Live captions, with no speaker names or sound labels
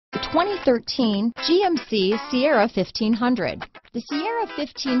2013 GMC Sierra 1500. The Sierra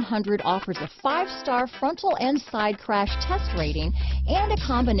 1500 offers a 5-star frontal and side crash test rating and a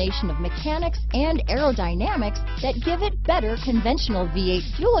combination of mechanics and aerodynamics that give it better conventional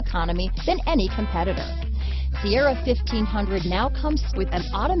V8 fuel economy than any competitor. Sierra 1500 now comes with an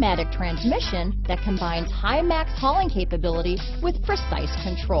automatic transmission that combines high max hauling capability with precise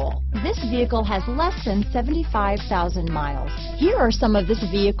control. This vehicle has less than 75,000 miles. Here are some of this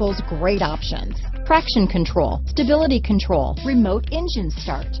vehicle's great options: traction control, stability control, remote engine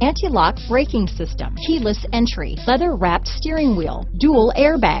start, anti-lock braking system, keyless entry, leather-wrapped steering wheel, dual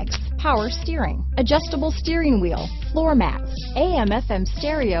airbags, power steering, adjustable steering wheel, floor mats, AM/FM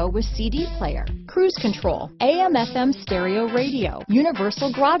stereo with CD player, cruise control, AM/FM stereo radio,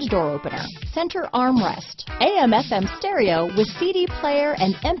 universal garage door opener, center armrest, AM/FM stereo with CD player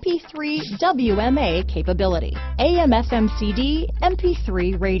and MP3 WMA capability, AM/FM CD,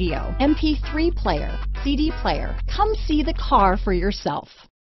 MP3 radio, MP3 player, CD player. Come see the car for yourself.